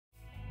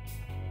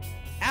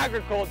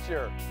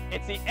agriculture.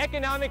 It's the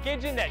economic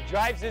engine that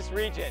drives this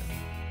region.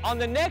 On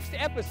the next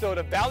episode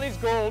of Valley's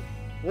Gold,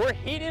 we're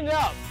heating it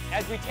up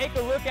as we take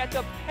a look at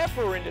the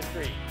pepper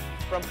industry.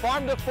 From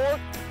farm to fork,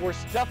 we're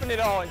stuffing it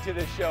all into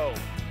this show.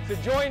 So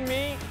join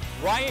me,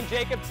 Ryan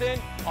Jacobson,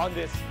 on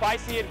this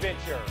spicy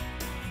adventure.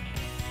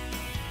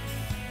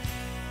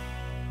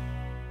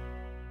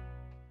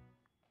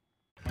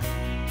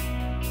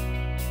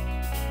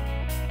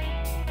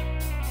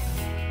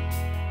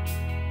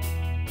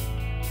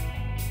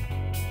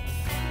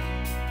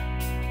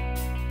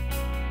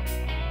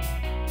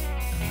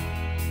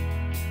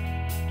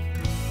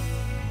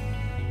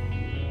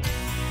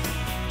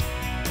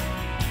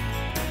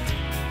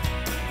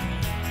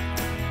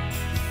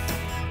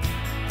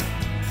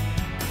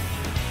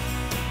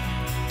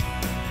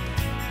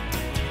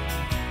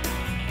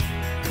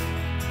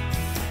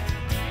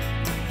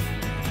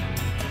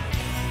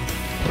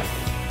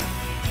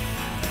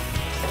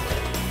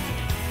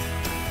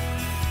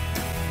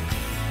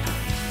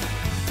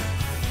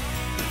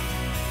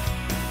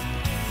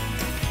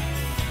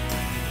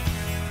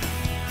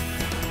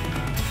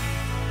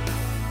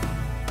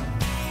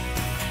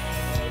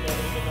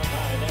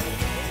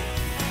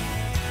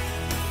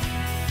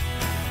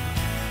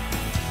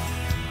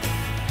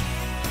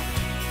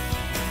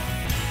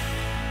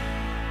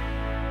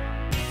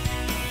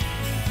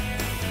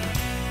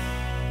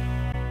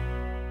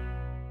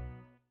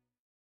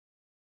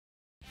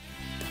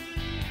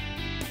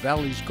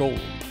 Valley's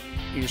Gold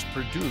is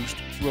produced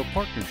through a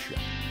partnership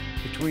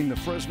between the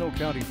Fresno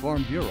County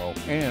Farm Bureau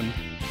and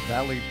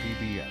Valley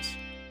PBS.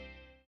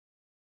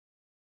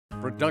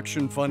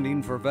 Production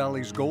funding for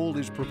Valley's Gold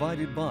is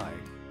provided by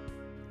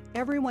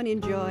Everyone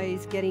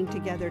enjoys getting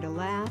together to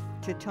laugh,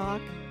 to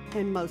talk,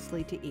 and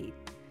mostly to eat.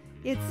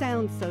 It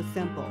sounds so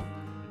simple,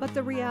 but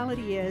the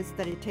reality is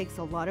that it takes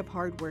a lot of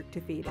hard work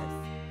to feed us.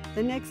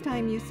 The next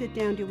time you sit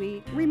down to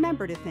eat,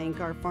 remember to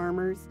thank our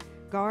farmers.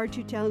 Garge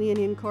Italian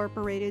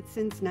Incorporated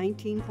since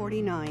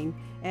 1949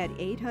 at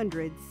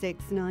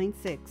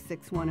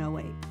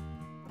 800-696-6108.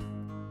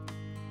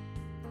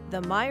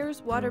 The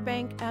Myers Water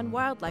Bank and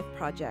Wildlife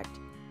Project,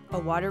 a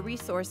water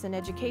resource and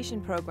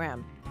education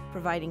program,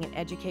 providing an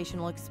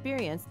educational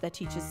experience that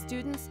teaches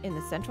students in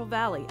the Central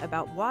Valley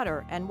about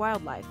water and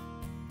wildlife.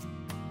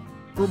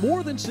 For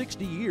more than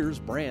 60 years,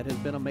 Brandt has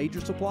been a major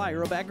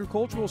supplier of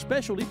agricultural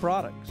specialty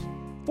products.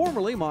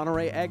 Formerly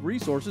Monterey Ag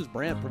Resources,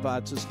 Brandt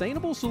provides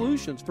sustainable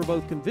solutions for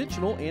both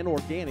conventional and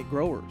organic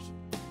growers.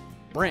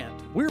 Brandt,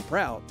 we're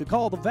proud to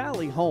call the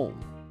Valley home.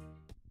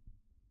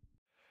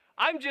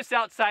 I'm just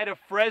outside of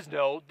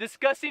Fresno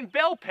discussing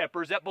bell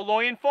peppers at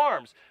Beloyan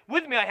Farms.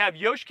 With me I have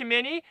Yosh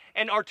Kameni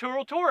and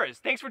Arturo Torres.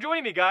 Thanks for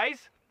joining me,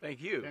 guys. Thank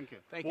you.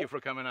 Thank you for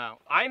coming out.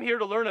 I'm here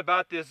to learn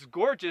about this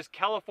gorgeous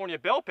California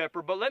bell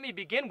pepper, but let me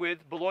begin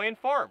with Beloyan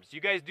Farms.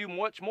 You guys do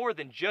much more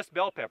than just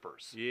bell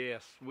peppers.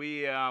 Yes,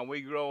 we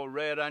grow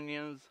red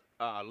onions,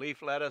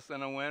 leaf lettuce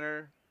in the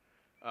winter,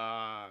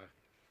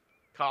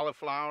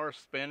 cauliflower,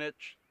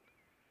 spinach,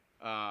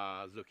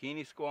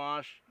 zucchini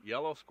squash,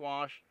 yellow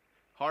squash,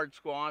 hard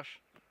squash,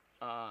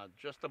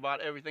 just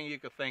about everything you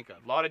could think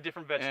of. A lot of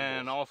different vegetables.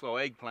 And also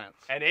eggplants.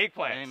 And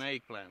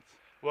eggplants.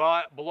 Well,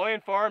 at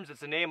Beloyan Farms,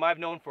 it's a name I've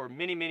known for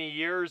many, many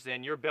years,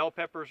 and your bell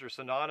peppers are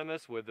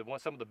synonymous with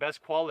some of the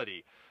best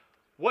quality.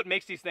 What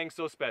makes these things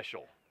so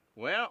special?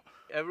 Well,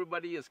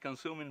 everybody is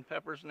consuming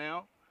peppers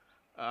now.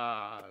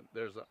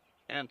 There's an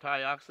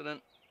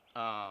antioxidant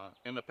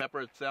in the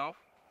pepper itself,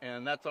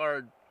 and that's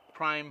our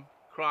prime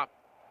crop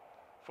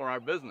for our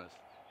business.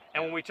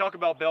 And when we talk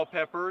about bell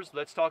peppers,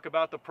 let's talk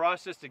about the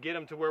process to get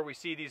them to where we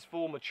see these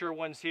full mature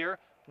ones here.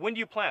 When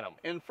do you plant them?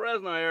 In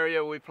Fresno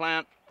area, we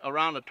plant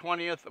around the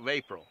 20th of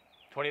April.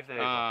 20th of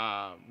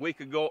April. We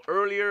could go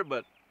earlier,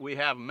 but we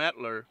have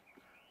Metler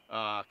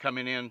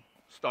coming in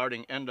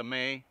starting end of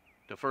May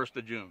to 1st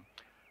of June.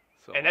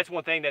 So. And that's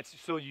one thing that's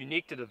so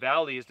unique to the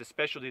Valley is the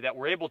specialty that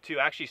we're able to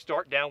actually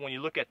start down when you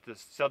look at the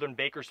southern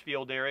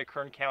Bakersfield area,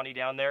 Kern County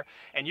down there,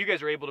 and you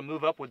guys are able to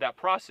move up with that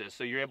process.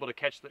 So you're able to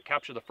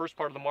capture the first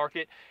part of the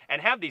market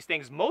and have these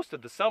things most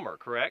of the summer,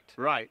 correct?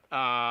 Right.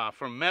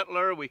 From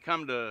Metler, we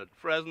come to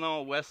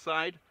Fresno West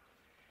Side,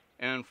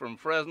 and from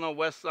Fresno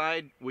West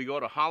Side, we go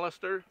to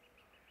Hollister,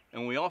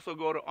 and we also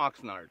go to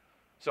Oxnard.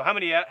 So how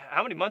many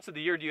months of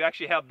the year do you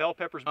actually have bell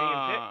peppers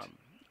being picked?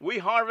 We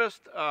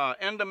harvest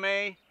end of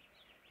May,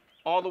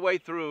 all the way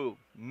through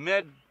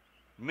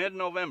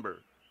mid-November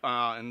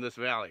in this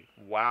valley.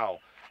 Wow.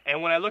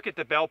 And when I look at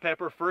the bell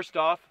pepper, first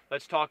off,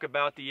 let's talk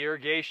about the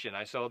irrigation.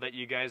 I saw that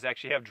you guys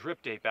actually have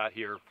drip tape out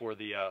here for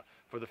the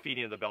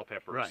feeding of the bell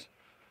peppers. Right.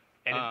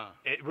 And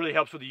it really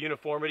helps with the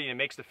uniformity and it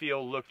makes the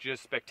field look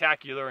just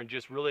spectacular and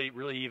just really,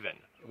 really even.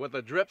 With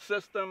the drip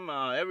system,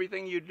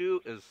 everything you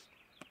do is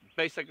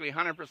basically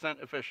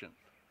 100% efficient.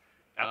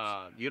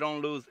 You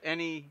don't lose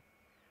any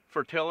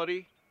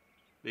fertility,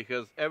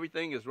 because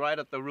everything is right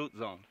at the root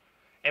zone.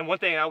 And one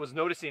thing I was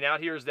noticing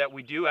out here is that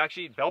we do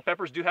actually, bell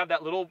peppers do have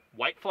that little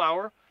white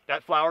flower.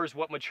 That flower is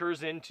what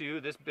matures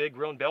into this big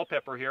grown bell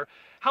pepper here.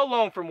 How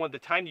long from the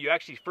time you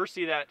actually first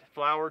see that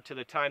flower to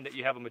the time that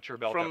you have a mature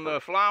bell pepper? From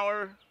the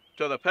flower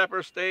to the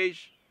pepper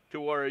stage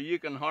to where you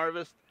can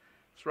harvest,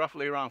 it's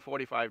roughly around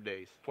 45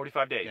 days.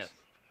 45 days. Yes.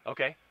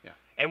 Okay. Yeah.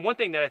 And one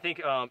thing that I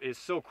think is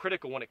so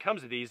critical when it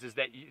comes to these is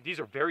that these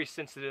are very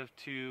sensitive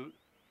to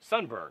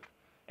sunburn.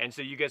 And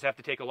so you guys have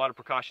to take a lot of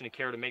precaution and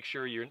care to make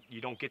sure you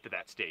don't get to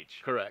that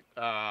stage. Correct.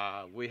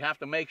 We have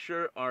to make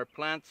sure our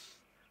plants,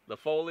 the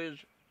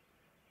foliage,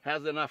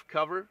 has enough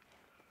cover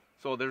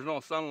so there's no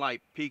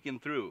sunlight peeking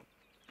through.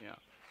 Yeah.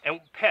 And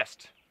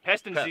pest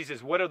and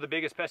diseases. What are the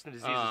biggest pests and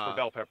diseases for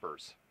bell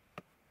peppers?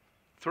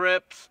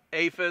 Thrips,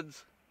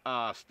 aphids,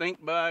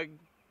 stink bug,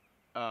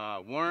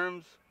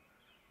 worms,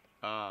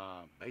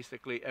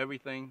 basically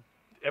everything.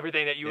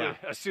 Everything that you would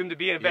assume to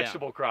be in a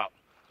vegetable crop.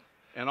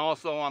 And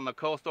also on the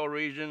coastal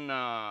region,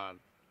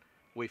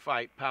 we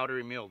fight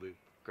powdery mildew.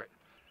 Great.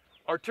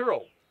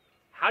 Arturo,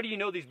 how do you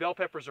know these bell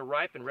peppers are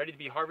ripe and ready to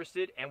be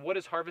harvested, and what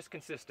does harvest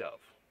consist of?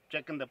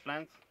 Checking the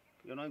plants,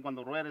 when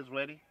the red is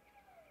ready,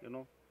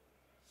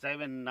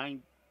 7,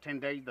 9, 10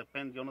 days,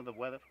 depends, the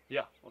weather.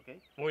 Yeah. Okay.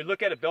 When we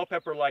look at a bell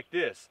pepper like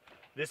this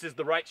is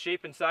the right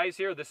shape and size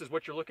here? This is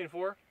what you're looking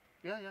for?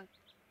 Yeah.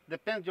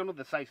 Depends,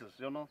 the sizes,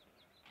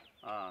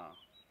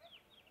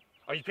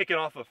 Are you picking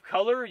off of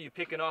color? Are you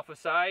picking off of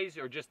size,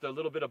 or just a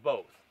little bit of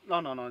both?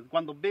 No.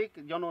 Cuando big,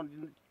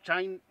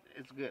 shine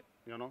is good,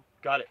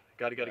 Got it.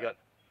 Got it.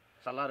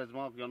 Salad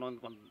small, when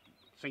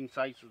same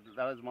size,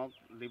 that is small,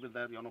 leave it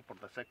there, for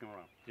the second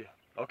round. Yeah.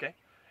 Okay.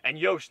 And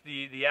Yosh,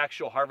 the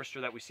actual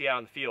harvester that we see out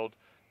in the field,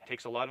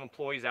 takes a lot of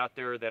employees out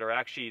there that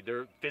are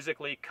they're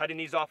physically cutting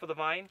these off of the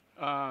vine?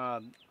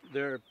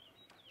 They're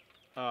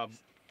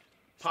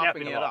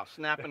popping it off,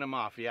 snapping them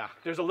off, yeah.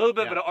 There's a little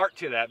bit of an art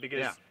to that,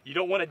 because you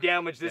don't want to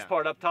damage this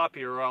part up top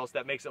here, or else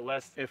that makes it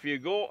less. If you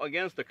go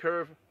against the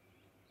curve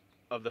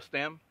of the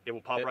stem, it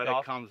will pop right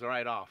off. It comes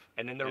right off.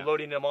 And then they're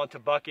loading them onto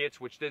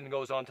buckets, which then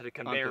goes onto the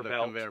conveyor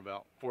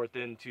belt for it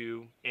then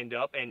to end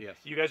up. And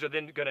you guys are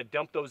then going to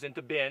dump those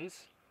into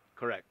bins.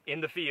 Correct. In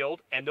the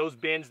field, and those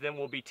bins then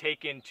will be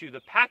taken to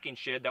the packing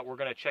shed that we're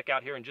going to check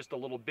out here in just a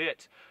little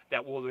bit.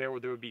 That will there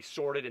will be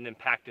sorted and then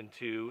packed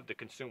into the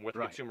consumer, what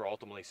the consumer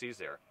ultimately sees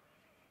there.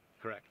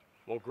 Correct.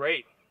 Well,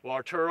 great. Well,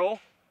 Arturo,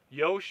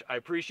 Yosh, I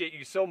appreciate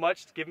you so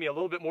much to give me a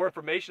little bit more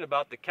information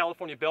about the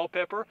California bell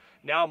pepper.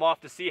 Now I'm off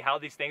to see how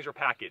these things are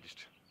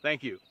packaged.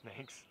 Thank you.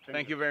 Thanks.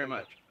 Thank you very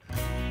much.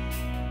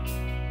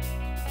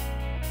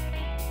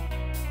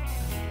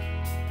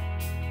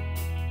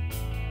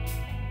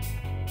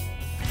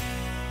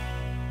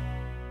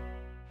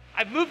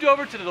 I've moved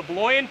over to the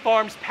Beloyan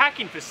Farms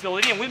packing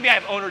facility, and with me I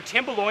have owner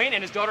Tim Beloyan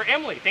and his daughter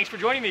Emily. Thanks for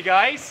joining me,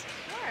 guys.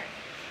 Sure.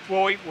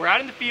 Well, we're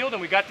out in the field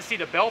and we got to see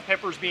the bell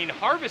peppers being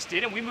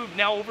harvested, and we moved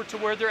now over to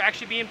where they're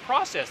actually being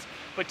processed.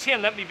 But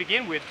Tim, let me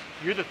begin with,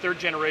 you're the 3rd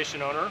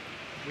generation owner.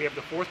 We have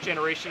the 4th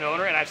generation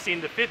owner, and I've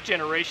seen the 5th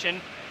generation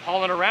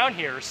hauling around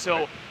here.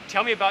 So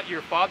tell me about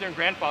your father and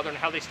grandfather and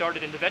how they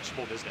started in the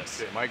vegetable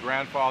business. Okay, my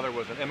grandfather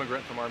was an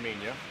immigrant from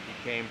Armenia.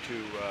 He came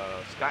to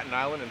Staten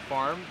Island and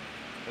farmed,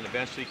 and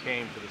eventually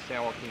came to the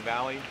San Joaquin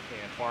Valley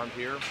and farmed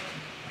here.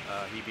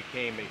 He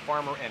became a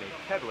farmer and a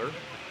peddler,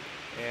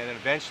 and then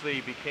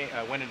eventually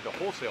went into the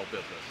wholesale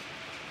business.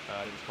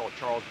 It was called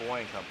Charles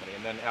Beloyan Company.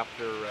 And then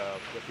after,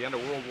 at the end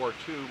of World War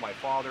II, my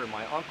father and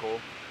my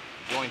uncle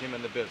joined him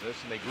in the business,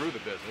 and they grew the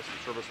business,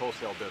 the service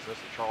wholesale business,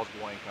 the Charles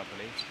Beloyan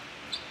Company.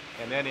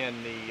 And then in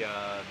the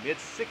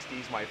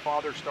mid-60s, my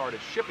father started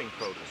shipping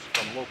produce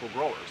from local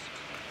growers.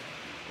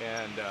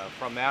 And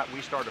from that,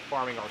 we started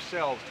farming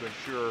ourselves to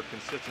ensure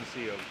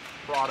consistency of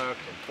product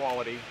and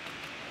quality,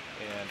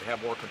 and to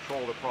have more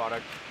control of the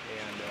product.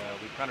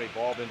 And we've kind of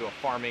evolved into a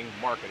farming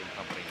marketing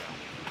company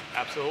now.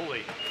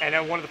 Absolutely. And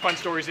one of the fun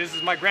stories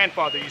is my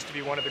grandfather used to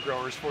be one of the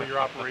growers for your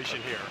operation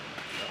here.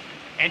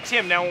 And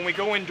Tim, now when we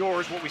go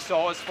indoors, what we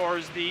saw as far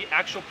as the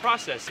actual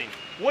processing,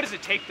 what does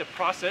it take to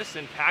process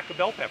and pack a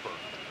bell pepper?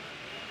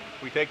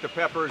 We take the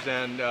peppers,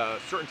 and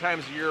certain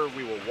times of year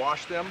we will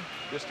wash them.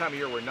 This time of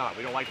year we're not.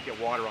 We don't like to get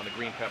water on the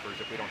green peppers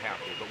if we don't have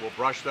to, but we'll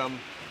brush them,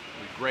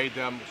 we grade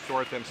them,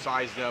 sort them,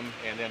 size them,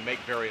 and then make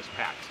various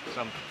packs.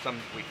 Some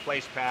we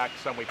place pack,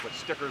 some we put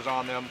stickers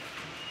on them,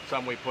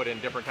 some we put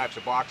in different types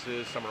of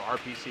boxes, some are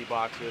RPC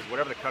boxes,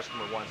 whatever the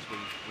customer wants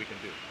we can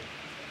do.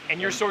 And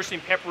you're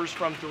sourcing peppers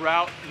from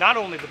throughout, not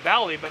only the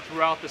valley, but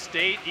throughout the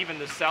state, even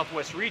the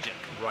southwest region.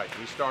 Right,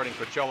 we start in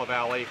Coachella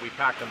Valley, we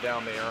pack them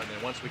down there, and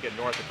then once we get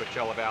north of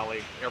Coachella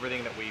Valley,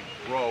 everything that we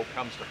grow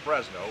comes to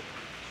Fresno.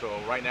 So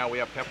right now we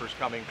have peppers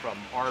coming from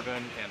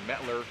Arvin and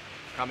Mettler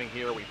coming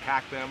here. We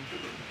pack them,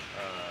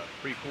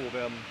 pre-cool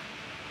them,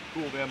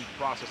 cool them,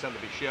 process them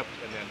to be shipped,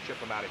 and then ship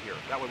them out of here.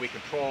 That way we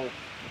control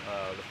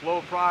the flow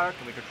of product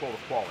and we control the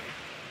quality.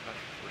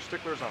 We're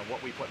sticklers on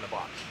what we put in the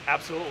box.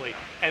 Absolutely.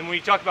 And when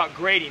you talk about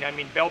grading, I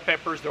mean, bell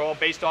peppers, they're all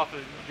based off of,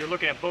 you're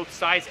looking at both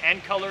size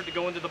and color to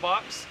go into the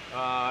box?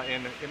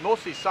 And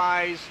mostly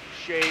size,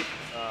 shape.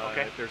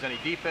 If there's any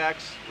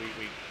defects,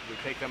 we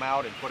take them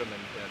out and put them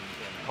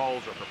in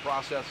culls or for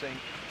processing.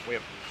 We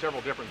have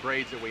several different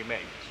grades that we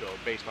make, so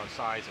based on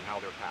size and how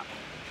they're packed.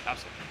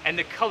 Absolutely. And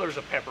the colors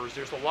of peppers,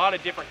 there's a lot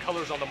of different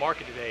colors on the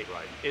market today.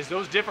 Right. Is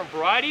those different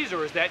varieties,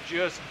 or is that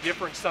just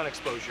different sun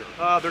exposure?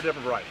 They're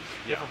different varieties.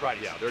 Different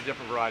varieties. Yeah, they're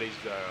different varieties.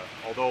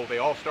 Although they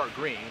all start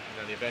green, and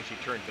then they eventually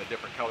turn to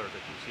different colors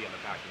that you see on the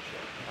packing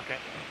shelf. Okay.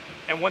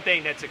 And one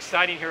thing that's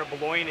exciting here at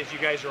Beloin is you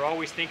guys are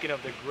always thinking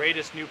of the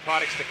greatest new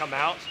products to come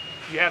out.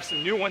 You have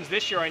some new ones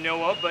this year I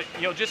know of, but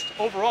just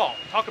overall,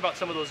 talk about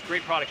some of those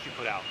great products you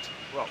put out.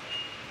 Well,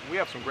 we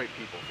have some great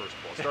people, first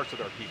of all. It starts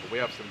with our people. We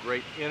have some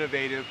great,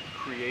 innovative,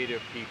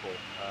 creative people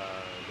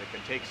that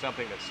can take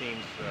something that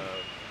seems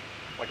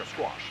like a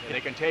squash, and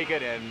they can take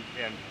it and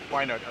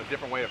find a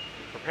different way of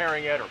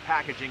preparing it or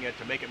packaging it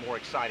to make it more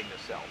exciting to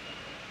sell.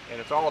 And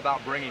it's all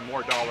about bringing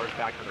more dollars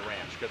back to the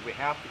ranch, because we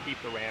have to keep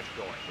the ranch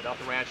going. Without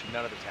the ranch,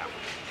 none of this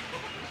happens.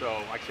 So,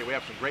 like I say, we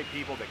have some great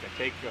people that can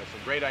take some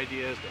great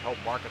ideas to help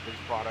market these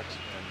products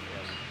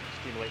and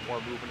stimulate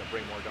more movement and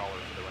bring more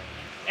dollars to the ranch.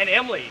 And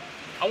Emily,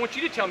 I want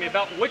you to tell me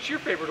about what's your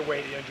favorite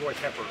way to enjoy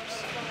peppers.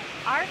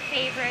 Our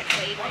favorite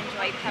way to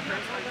enjoy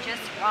peppers are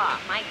just raw.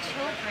 My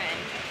children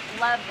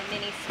love the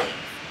mini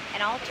sweets,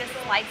 and I'll just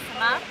slice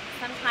them up.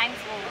 Sometimes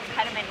we'll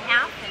cut them in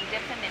half and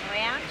dip them in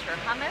ranch or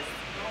hummus,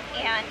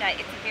 and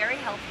it's a very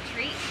healthy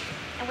treat.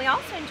 And we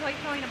also enjoy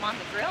throwing them on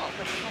the grill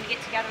when we get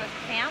together with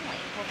the family.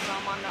 We'll throw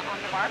them on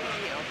the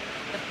barbecue.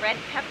 The red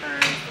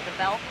peppers, the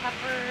bell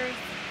peppers,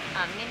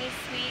 mini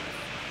sweets.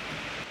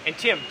 And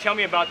Tim, tell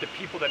me about the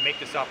people that make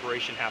this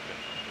operation happen.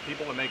 The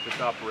people that make this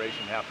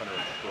operation happen are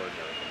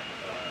extraordinary.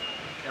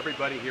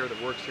 Everybody here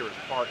that works here is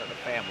part of the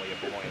family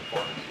of Beloin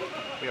Farms.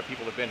 We have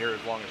people that have been here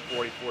as long as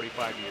 40,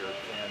 45 years,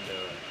 and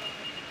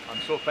I'm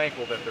so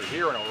thankful that they're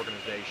here in our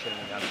organization,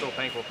 and I'm so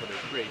thankful for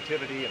their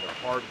creativity and their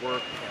hard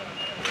work and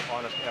their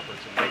honest efforts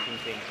in making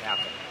things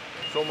happen.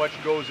 So much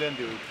goes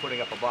into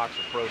putting up a box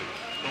of produce,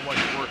 so much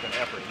work and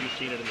effort. You've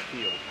seen it in the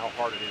field, how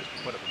hard it is to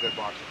put up a good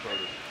box of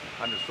produce.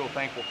 I'm just so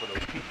thankful for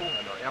those people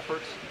and their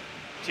efforts.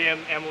 Tim,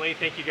 Emily,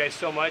 thank you guys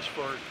so much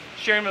for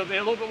sharing a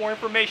little bit more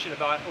information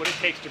about what it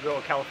takes to grow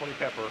a California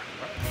pepper.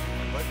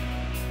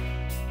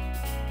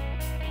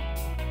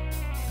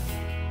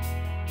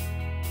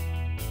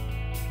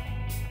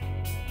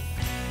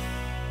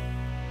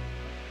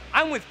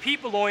 I'm with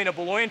Pete Beloin of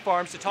Beloin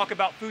Farms to talk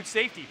about food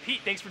safety.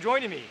 Pete, thanks for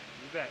joining me. You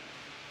bet.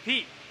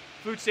 Pete,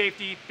 food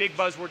safety, big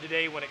buzzword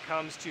today when it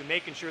comes to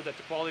making sure that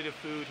the quality of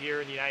food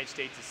here in the United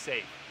States is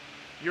safe.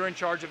 You're in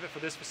charge of it for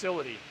this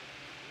facility.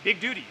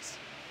 Big duties.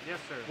 Yes,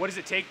 sir. What does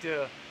it take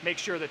to make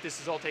sure that this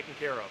is all taken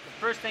care of?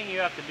 The first thing you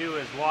have to do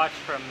is watch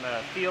from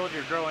the field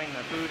you're growing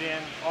the food in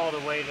all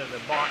the way to the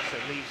box that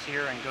leaves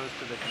here and goes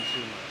to the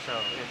consumer. So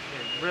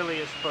it really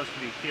is supposed to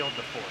be field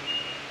to fork.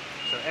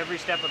 So every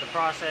step of the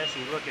process,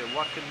 you look at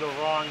what could go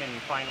wrong and you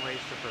find ways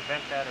to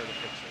prevent that or to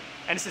fix it.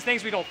 And it's the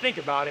things we don't think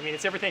about. I mean,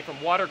 it's everything from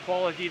water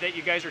quality that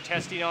you guys are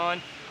testing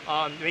on,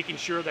 making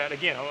sure that,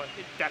 again,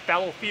 that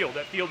fallow field,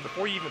 that field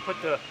before you even put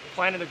the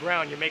plant in the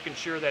ground, you're making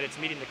sure that it's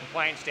meeting the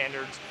compliance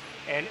standards.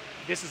 And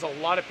this is a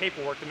lot of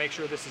paperwork to make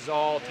sure this is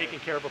all taken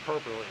care of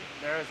appropriately.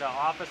 There's an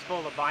office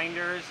full of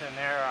binders, and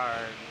there are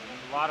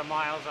a lot of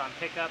miles on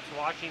pickups,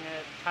 watching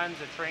it, tons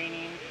of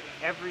training.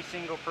 Every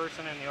single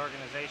person in the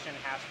organization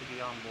has to be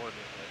on board with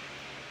it.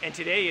 And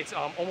today it's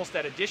almost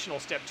that additional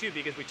step too,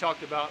 because we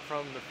talked about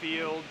from the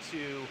field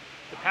to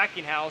the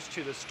packing house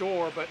to the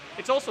store, but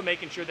it's also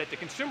making sure that the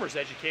consumer's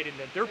educated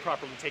and that they're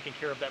properly taking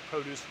care of that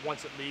produce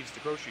once it leaves the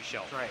grocery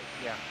shelf. That's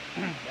right,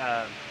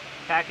 yeah.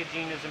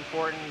 Packaging is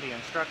important, the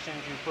instructions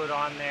you put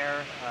on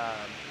there,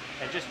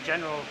 and just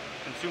general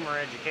consumer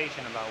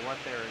education about what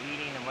they're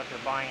eating and what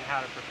they're buying, how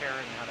to prepare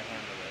it and how to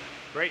handle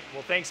it. Great.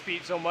 Well, thanks,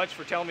 Pete, so much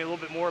for telling me a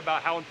little bit more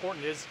about how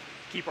important it is to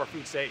keep our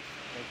food safe.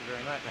 Thank you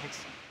very much.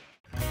 Thanks.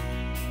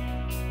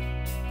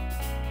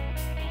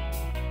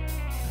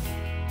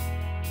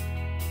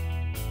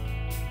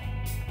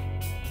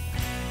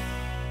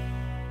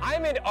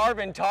 I'm in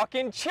Arvin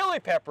talking chili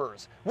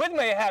peppers. With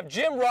me I have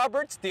Jim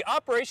Roberts, the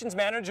operations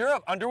manager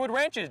of Underwood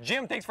Ranches.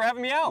 Jim, thanks for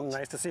having me out.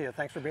 Nice to see you.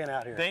 Thanks for being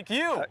out here. Thank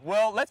you.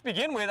 Well, let's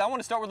begin with, I want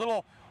to start with a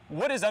little,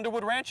 what is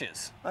Underwood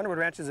Ranches? Underwood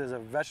Ranches is a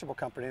vegetable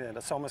company in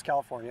Somas,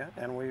 California,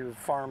 and we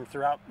farm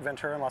throughout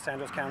Ventura and Los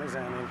Angeles counties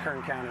and in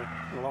Kern County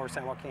in lower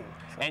San Joaquin.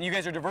 So and you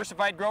guys are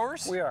diversified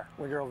growers? We are.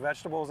 We grow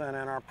vegetables, and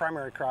then our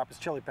primary crop is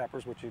chili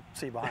peppers, which you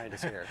see behind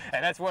us here.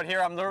 And that's what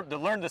here I'm to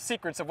learn the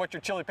secrets of what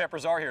your chili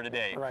peppers are here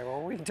today. Right.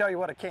 Well, we can tell you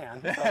what it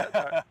can.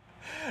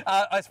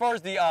 As far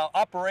as the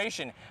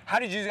operation, how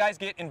did you guys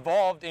get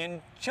involved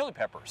in chili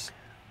peppers?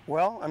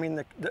 Well, I mean,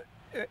 the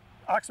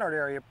Oxnard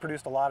area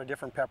produced a lot of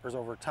different peppers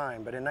over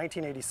time, but in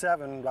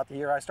 1987, about the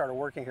year I started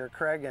working here,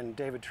 Craig and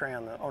David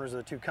Tran, the owners of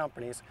the two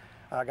companies,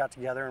 got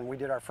together and we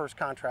did our first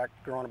contract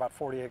growing about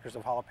 40 acres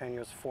of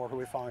jalapenos for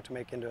Huifong to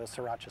make into a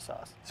sriracha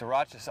sauce.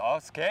 Sriracha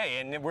sauce, okay,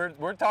 and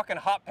we're talking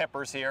hot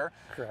peppers here.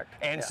 Correct.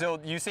 And so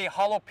you say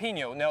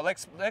jalapeno. Now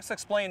let's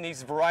explain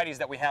these varieties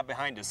that we have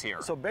behind us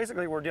here. So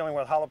basically we're dealing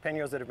with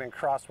jalapenos that have been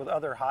crossed with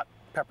other hot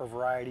pepper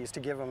varieties to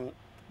give them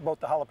both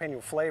the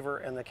jalapeno flavor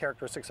and the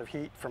characteristics of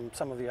heat from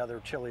some of the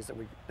other chilies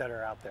that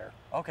are out there.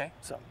 Okay.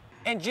 So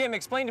And Jim,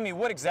 explain to me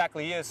what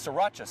exactly is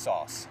sriracha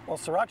sauce? Well,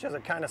 sriracha is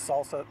a kind of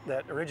salsa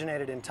that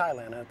originated in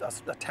Thailand,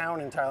 a town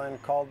in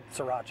Thailand called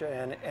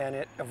Sriracha, and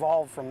it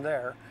evolved from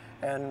there.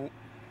 And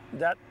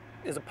that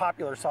is a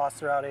popular sauce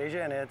throughout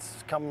Asia, and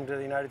it's come to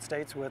the United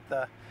States with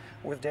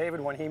David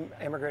when he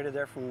immigrated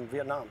there from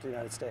Vietnam to the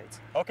United States.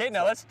 Okay,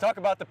 now let's talk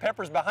about the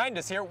peppers behind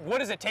us here. What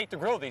does it take to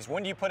grow these?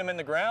 When do you put them in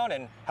the ground,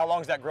 and how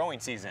long is that growing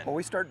season? Well,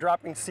 we start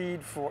dropping seed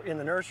in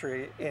the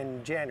nursery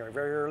in January,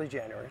 very early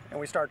January, and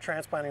we start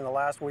transplanting the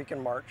last week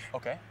in March.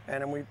 Okay.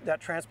 And then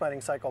that transplanting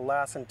cycle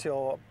lasts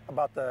until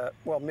about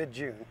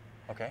mid-June.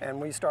 Okay.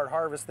 And we start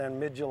harvest then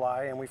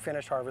mid-July, and we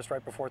finish harvest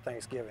right before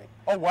Thanksgiving.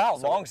 Oh wow,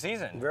 so long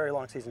season. Very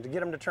long season. To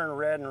get them to turn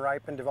red and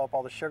ripen, develop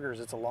all the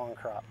sugars, it's a long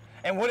crop.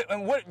 And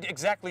what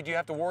exactly do you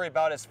have to worry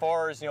about as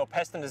far as,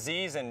 pest and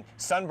disease and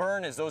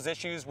sunburn? Is those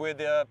issues with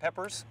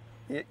peppers?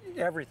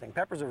 Everything.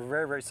 Peppers are a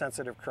very, very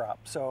sensitive crop.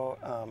 So,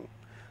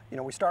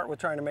 we start with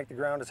trying to make the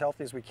ground as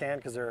healthy as we can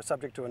because they're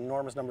subject to an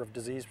enormous number of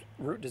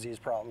root disease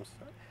problems.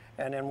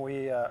 And then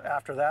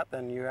after that,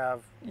 then you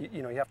have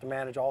to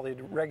manage all the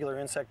regular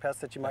insect pests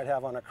that you might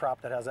have on a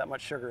crop that has that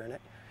much sugar in it.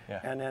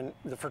 Yeah. And then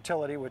the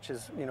fertility, which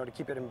is, to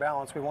keep it in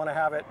balance. We want to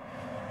have it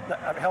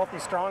a healthy,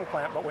 strong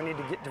plant, but we need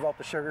to develop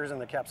the sugars and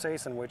the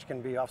capsaicin, which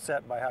can be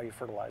offset by how you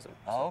fertilize them.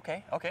 Oh,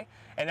 okay, okay.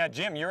 And now,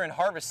 Jim, you're in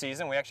harvest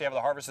season. We actually have the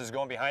harvesters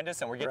going behind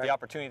us, and we get the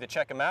opportunity to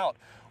check them out.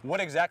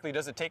 What exactly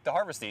does it take to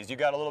harvest these? You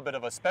got a little bit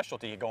of a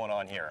specialty going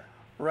on here.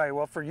 Right.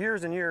 Well, for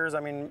years and years,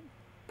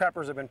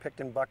 peppers have been picked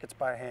in buckets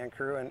by a hand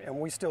crew, and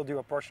we still do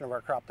a portion of our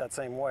crop that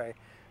same way.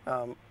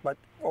 But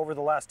over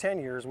the last 10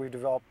 years, we've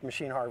developed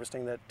machine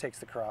harvesting that takes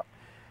the crop.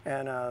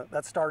 And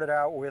that started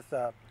out with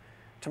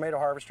tomato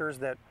harvesters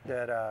that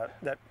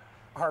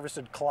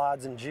harvested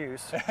clods and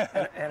juice.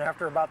 and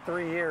after about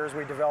 3 years,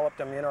 we developed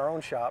them in our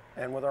own shop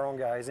and with our own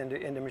guys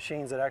into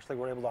machines that actually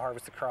were able to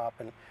harvest the crop.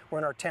 And we're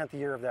in our 10th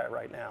year of that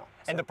right now.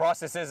 And the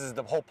process is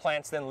the whole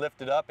plant's then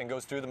lifted up and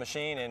goes through the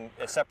machine and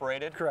is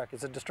separated? Correct.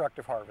 It's a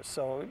destructive harvest.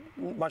 So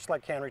much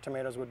like cannery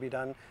tomatoes would be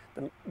done,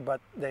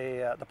 but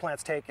the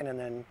plant's taken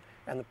and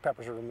the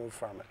peppers are removed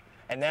from it.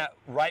 And that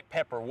ripe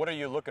pepper, what are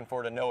you looking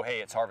for to know,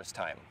 hey, it's harvest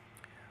time?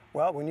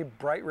 Well, we need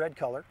bright red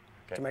color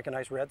to make a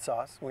nice red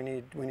sauce. We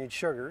need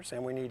sugars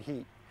and we need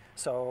heat.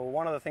 So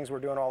one of the things we're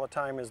doing all the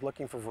time is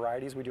looking for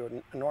varieties. We do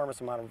an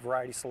enormous amount of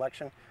variety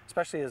selection,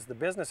 especially as the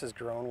business has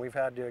grown. We've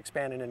had to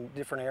expand it in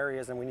different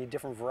areas, and we need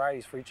different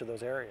varieties for each of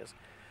those areas.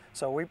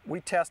 So we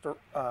test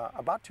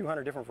about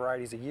 200 different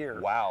varieties a year.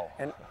 Wow.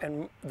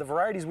 And the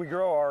varieties we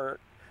grow are,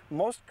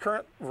 most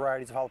current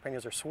varieties of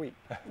jalapenos are sweet.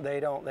 They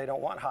don't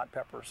want hot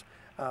peppers.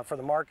 For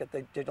the market,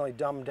 they generally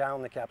dumb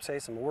down the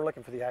capsaicin. We're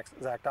looking for the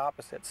exact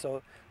opposite.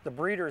 So the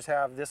breeders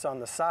have this on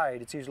the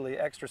side. It's usually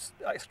extra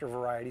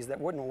varieties that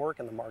wouldn't work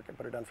in the market,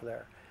 but are done for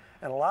there.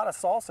 And a lot of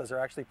salsas are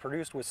actually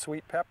produced with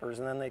sweet peppers,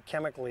 and then they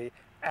chemically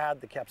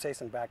add the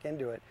capsaicin back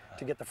into it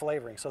to get the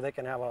flavoring. So they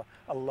can have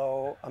a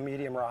low, a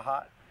medium, or a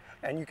hot.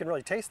 And you can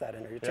really taste that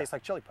in there. It tastes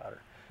like chili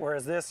powder.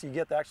 Whereas this, you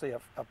get actually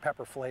a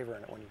pepper flavor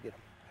in it when you get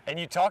them. And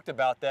you talked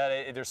about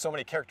that. There's so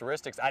many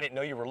characteristics I didn't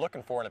know you were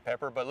looking for in a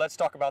pepper, but let's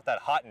talk about that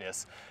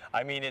hotness.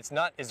 I mean, it's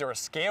not, is there a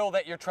scale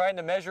that you're trying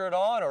to measure it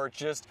on, or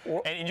just,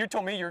 and you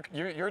told me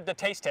you're the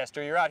taste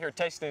tester. You're out here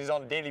tasting these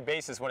on a daily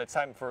basis when it's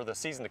time for the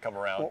season to come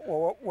around.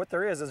 Well, what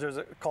there is there's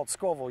called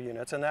Scoville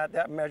units, and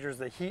that measures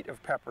the heat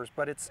of peppers,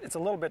 but it's a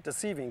little bit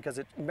deceiving because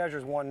it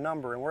measures one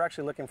number, and we're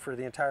actually looking for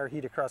the entire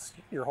heat across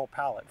your whole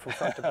palate from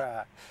front to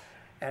back.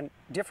 And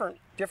different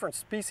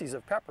species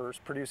of peppers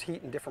produce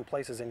heat in different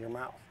places in your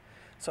mouth.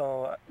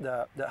 So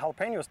the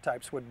jalapeno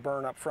types would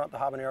burn up front, the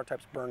habanero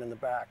types burn in the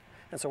back.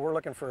 And so we're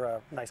looking for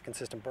a nice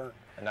consistent burn.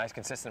 A nice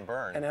consistent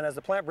burn. And then as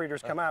the plant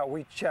breeders come out,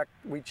 we check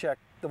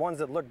the ones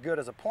that look good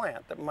as a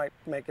plant, that might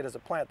make it as a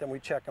plant, then we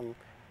check them,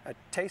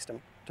 taste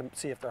them to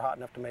see if they're hot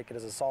enough to make it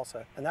as a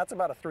salsa. And that's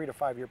about a 3 to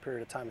 5 year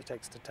period of time it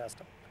takes to test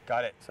them.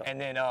 Got it. So. And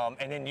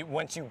then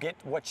once you get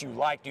what you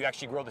like, do you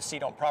actually grow the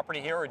seed on property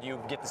here, or do you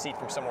get the seed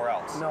from somewhere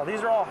else? No,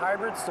 these are all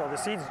hybrids, so the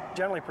seed's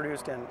generally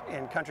produced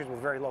in countries with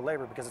very low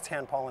labor because it's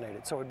hand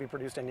pollinated. So it would be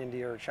produced in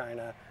India or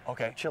China,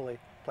 Chile,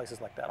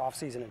 places like that, off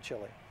season in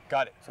Chile.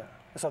 Got it.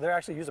 So they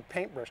actually use a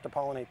paintbrush to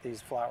pollinate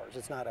these flowers.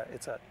 It's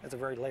a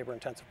very labor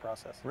intensive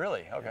process.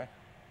 Really? Okay.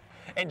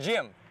 And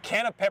Jim,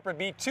 can a pepper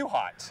be too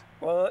hot?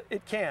 Well,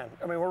 it can.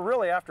 I mean, we're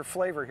really after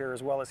flavor here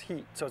as well as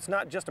heat. So it's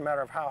not just a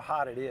matter of how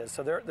hot it is.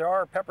 So there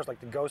are peppers like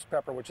the ghost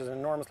pepper, which is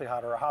enormously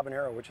hot, or a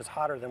habanero, which is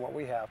hotter than what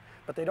we have,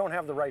 but they don't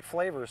have the right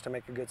flavors to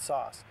make a good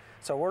sauce.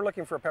 So we're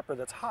looking for a pepper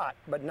that's hot,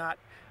 but not,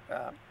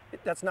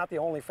 that's not the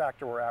only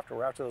factor we're after.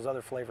 We're after those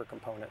other flavor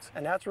components.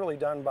 And that's really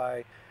done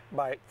by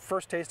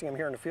first tasting them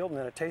here in the field, and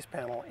then a taste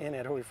panel in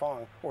Huy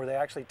Fong, where they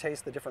actually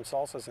taste the different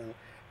salsas and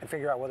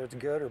figure out whether it's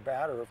good or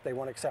bad, or if they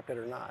want to accept it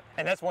or not.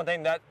 And that's one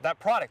thing, that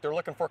product, they're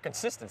looking for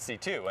consistency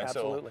too. And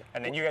absolutely.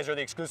 And then you guys are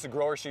the exclusive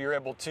growers, so you're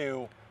able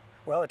to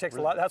Well, it takes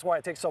a lot. That's why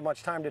it takes so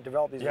much time to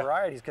develop these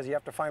varieties, because you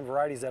have to find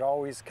varieties that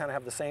always kind of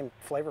have the same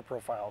flavor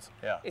profiles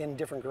in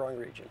different growing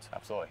regions.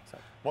 Absolutely. So.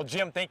 Well,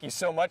 Jim, thank you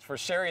so much for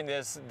sharing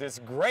this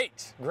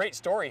great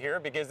story here,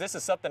 because this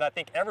is something I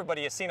think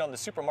everybody has seen on the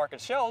supermarket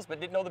shelves but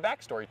didn't know the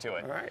backstory to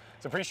it. All right.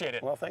 So appreciate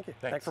it. Well, thank you.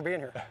 Thanks for being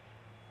here.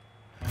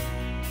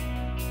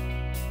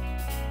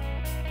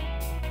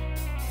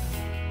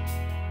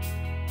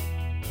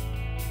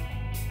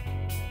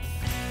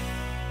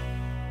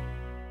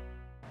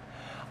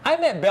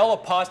 I'm at Bella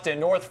Pasta in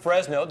North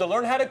Fresno to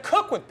learn how to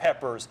cook with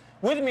peppers.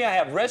 With me I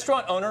have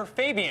restaurant owner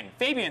Fabian.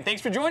 Fabian,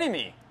 thanks for joining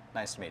me.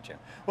 Nice to meet you.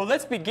 Well,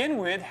 let's begin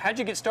with, how'd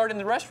you get started in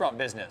the restaurant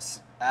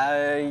business?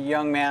 A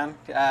young man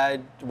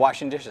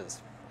washing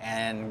dishes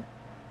and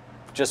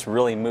just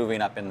really moving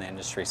up in the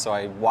industry. So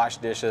I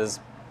washed dishes,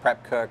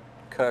 prep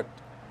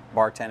cooked,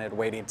 bartended,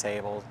 waiting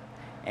tables,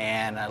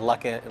 and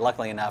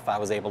luckily enough I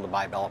was able to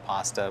buy Bella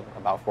Pasta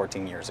about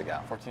 14 years ago.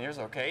 14 years,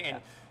 okay.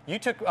 And you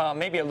took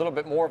maybe a little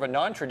bit more of a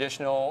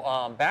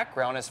non-traditional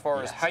background as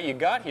far as how you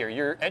got here.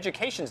 Your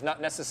education's not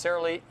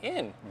necessarily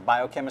in.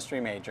 Biochemistry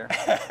major,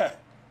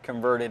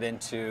 converted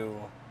into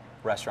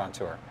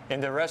restaurateur.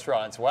 Into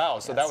restaurants, wow.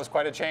 So that was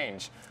quite a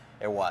change.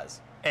 It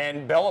was.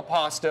 And Bella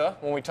Pasta,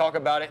 when we talk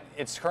about it,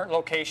 its current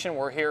location,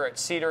 we're here at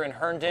Cedar and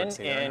Herndon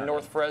in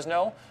North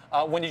Fresno.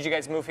 When did you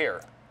guys move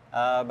here?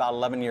 About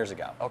 11 years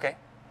ago. Okay.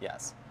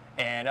 Yes.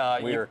 And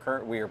we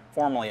are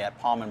formerly at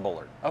Palm and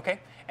Bullard. Okay.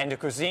 And the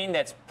cuisine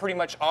that's pretty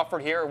much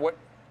offered here, what?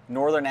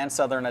 Northern and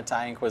Southern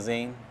Italian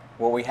cuisine.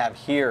 What we have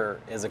here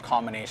is a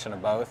combination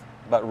of both,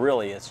 but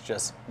really it's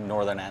just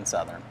Northern and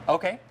Southern.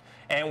 Okay.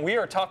 And we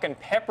are talking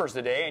peppers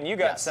today, and you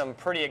got some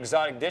pretty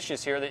exotic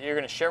dishes here that you're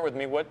going to share with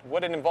me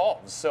what it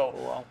involves.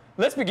 So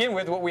let's begin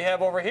with what we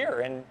have over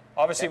here. And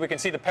obviously we can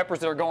see the peppers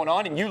that are going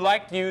on, and you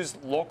like to use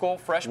local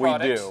fresh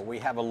products. We do. We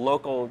have a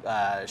local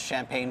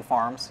Champagne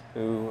Farms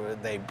who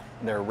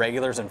they're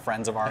regulars and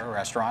friends of our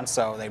restaurant,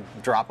 so they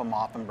drop them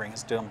off and bring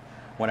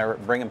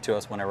them to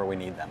us whenever we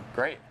need them.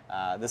 Great.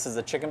 This is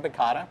a chicken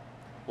piccata,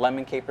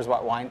 lemon capers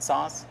white wine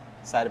sauce,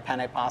 side of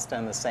penne pasta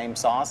in the same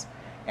sauce,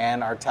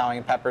 and our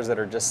Italian peppers that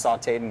are just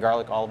sauteed in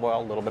garlic, olive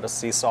oil, a little bit of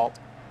sea salt.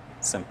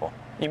 Simple.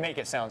 You make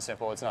it sound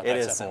simple. It's not that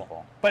simple. It is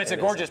simple. But it's a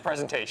gorgeous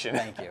presentation.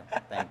 Thank you.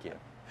 Thank you.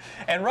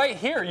 And right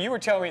here, you were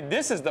telling me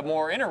this is the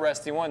more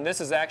interesting one.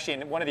 This is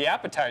actually one of the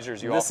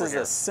appetizers you offer here. This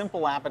is a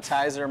simple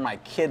appetizer. My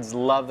kids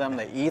love them.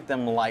 They eat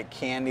them like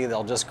candy.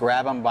 They'll just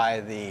grab them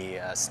by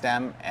the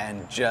stem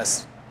and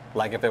just,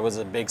 like if it was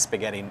a big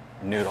spaghetti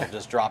noodle,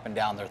 just dropping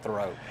down their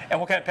throat. And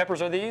what kind of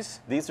peppers are these?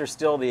 These are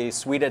still the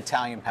sweet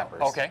Italian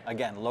peppers. Okay.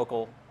 Again,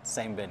 local,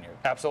 same vineyard.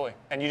 Absolutely.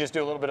 And you just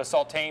do a little bit of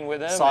sauteing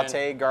with them?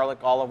 Saute, garlic,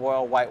 olive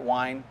oil, white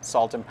wine,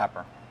 salt and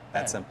pepper.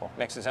 That's simple.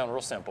 Makes it sound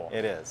real simple.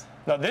 It is.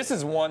 Now this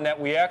is one that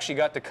we actually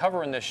got to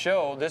cover in this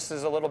show. This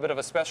is a little bit of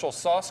a special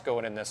sauce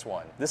going in this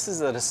one. This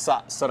is a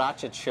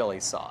sriracha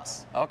chili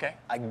sauce. Okay.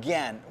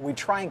 Again, we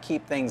try and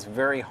keep things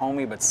very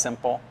homey but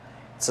simple.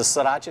 It's a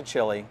sriracha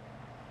chili,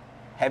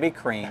 heavy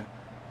cream,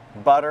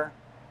 butter.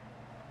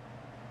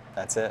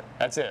 That's it.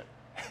 That's it.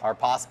 Our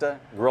pasta,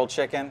 grilled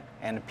chicken,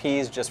 and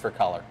peas just for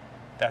color.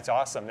 That's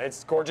awesome.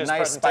 It's gorgeous nice,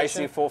 presentation.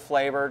 Spicy, full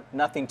flavored.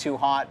 Nothing too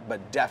hot,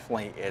 but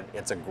definitely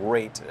it's a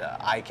great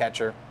eye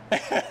catcher. I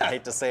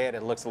hate to say it,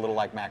 it looks a little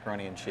like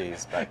macaroni and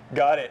cheese, but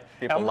got it.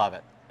 People love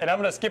it. And I'm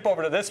going to skip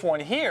over to this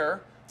one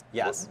here.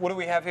 Yes. What do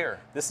we have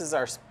here? This is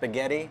our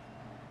spaghetti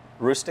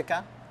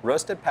rustica,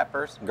 roasted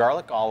peppers,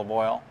 garlic, olive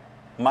oil,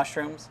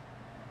 mushrooms,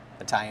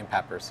 Italian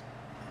peppers.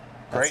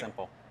 That's Great.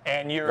 Simple.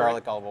 And your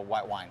garlic, olive oil,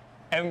 white wine.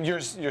 And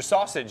your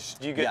sausage,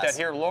 do you get that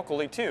here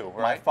locally too,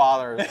 right?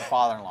 My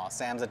father-in-law,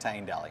 Sam's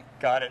Italian Deli.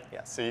 Got it.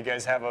 Yes. So you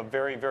guys have a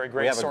very, very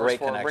great we have source a great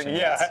for connection,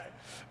 yeah.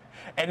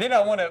 And then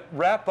I want to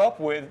wrap up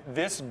with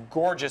this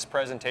gorgeous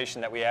presentation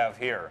that we have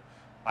here.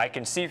 I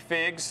can see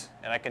figs,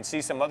 and I can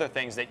see some other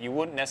things that you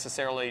wouldn't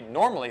necessarily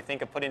normally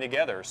think of putting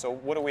together. So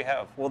what do we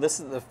have? Well, this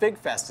is the Fig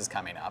Fest is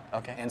coming up.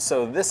 Okay. And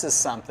so this is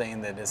something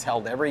that is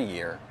held every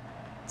year.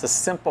 It's a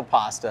simple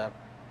pasta,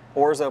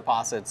 orzo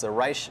pasta. It's a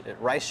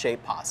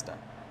rice-shaped pasta.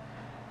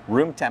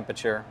 Room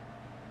temperature.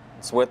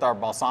 It's with our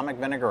balsamic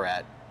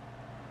vinaigrette,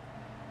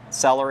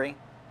 celery,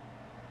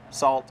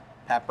 salt,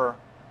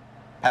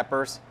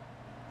 peppers,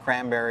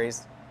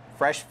 cranberries,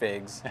 fresh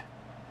figs,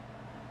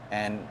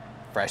 and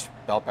fresh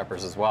bell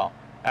peppers as well.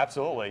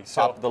 Absolutely.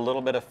 So top with a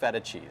little bit of feta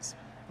cheese.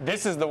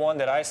 This is the one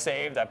that I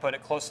saved. I put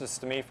it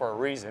closest to me for a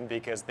reason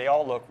because they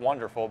all look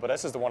wonderful, but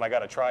this is the one I got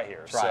to try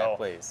here. Try it,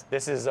 please.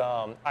 This is,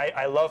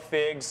 I love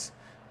figs.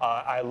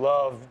 I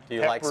love Do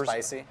you peppers. like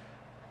spicy?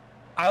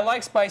 I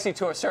like spicy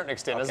to a certain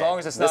extent, okay. As long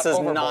as it's not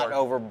overboard. This is not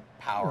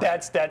overpowering.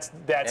 That's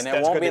and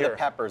it won't be the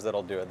peppers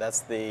that'll do it. That's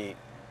the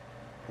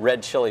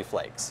red chili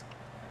flakes.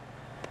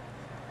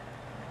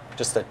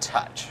 Just a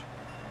touch.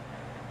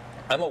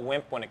 I'm a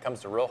wimp when it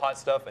comes to real hot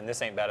stuff, and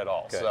this ain't bad at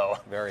all. Good. So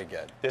very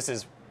good. This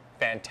is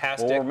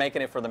fantastic. Well, we're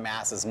making it for the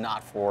masses,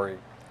 not for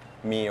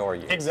me or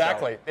you.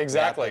 Exactly, so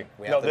exactly.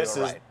 We have to this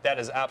do it right. that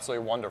is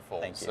absolutely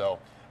wonderful. Thank you. So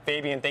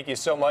Fabian, thank you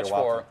so much You're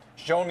for welcome.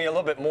 showing me a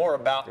little bit more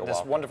about You're this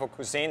welcome. wonderful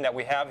cuisine that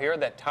we have here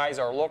that ties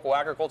our local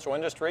agricultural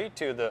industry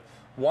to the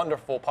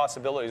wonderful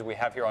possibilities we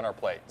have here on our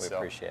plate. We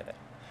appreciate it.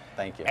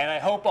 Thank you. And I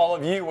hope all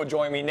of you will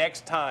join me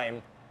next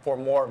time for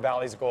more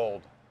Valley's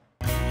Gold.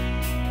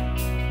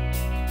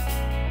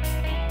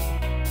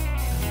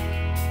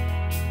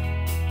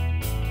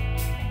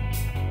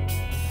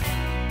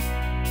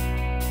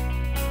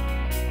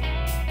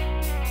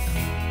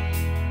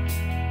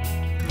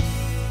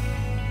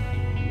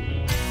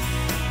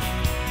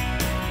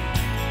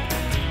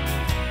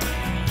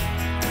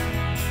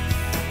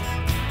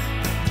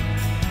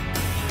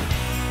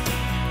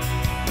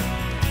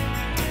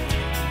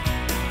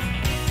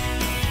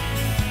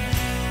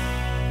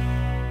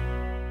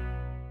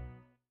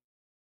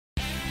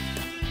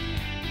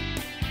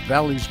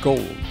 Valley's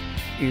Gold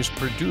is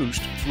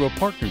produced through a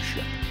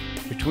partnership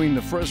between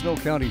the Fresno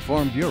County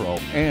Farm Bureau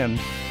and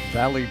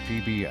Valley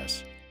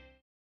PBS.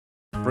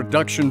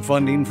 Production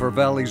funding for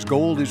Valley's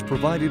Gold is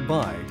provided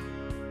by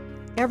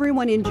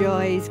Everyone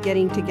enjoys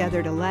getting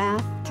together to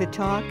laugh, to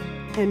talk,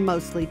 and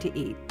mostly to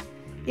eat.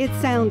 It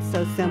sounds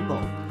so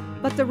simple,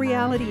 but the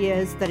reality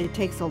is that it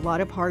takes a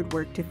lot of hard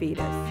work to feed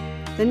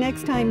us. The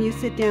next time you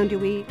sit down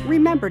to eat,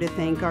 remember to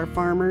thank our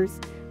farmers.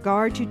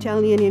 Gar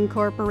Tutelian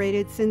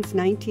Incorporated since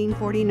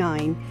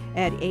 1949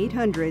 at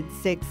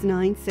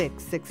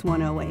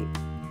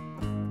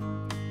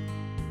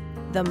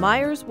 800-696-6108. The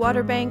Myers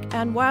Water Bank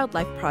and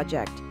Wildlife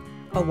Project,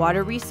 a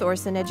water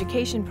resource and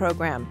education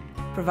program,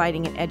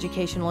 providing an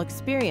educational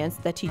experience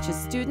that teaches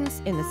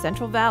students in the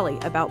Central Valley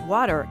about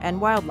water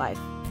and wildlife.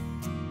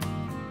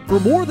 For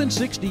more than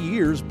 60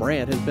 years,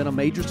 Brandt has been a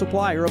major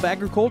supplier of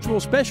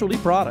agricultural specialty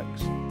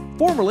products.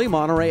 Formerly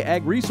Monterey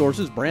Ag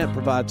Resources, Brandt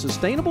provides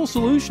sustainable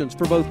solutions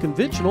for both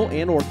conventional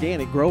and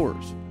organic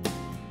growers.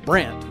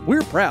 Brandt,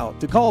 we're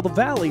proud to call the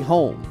Valley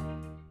home.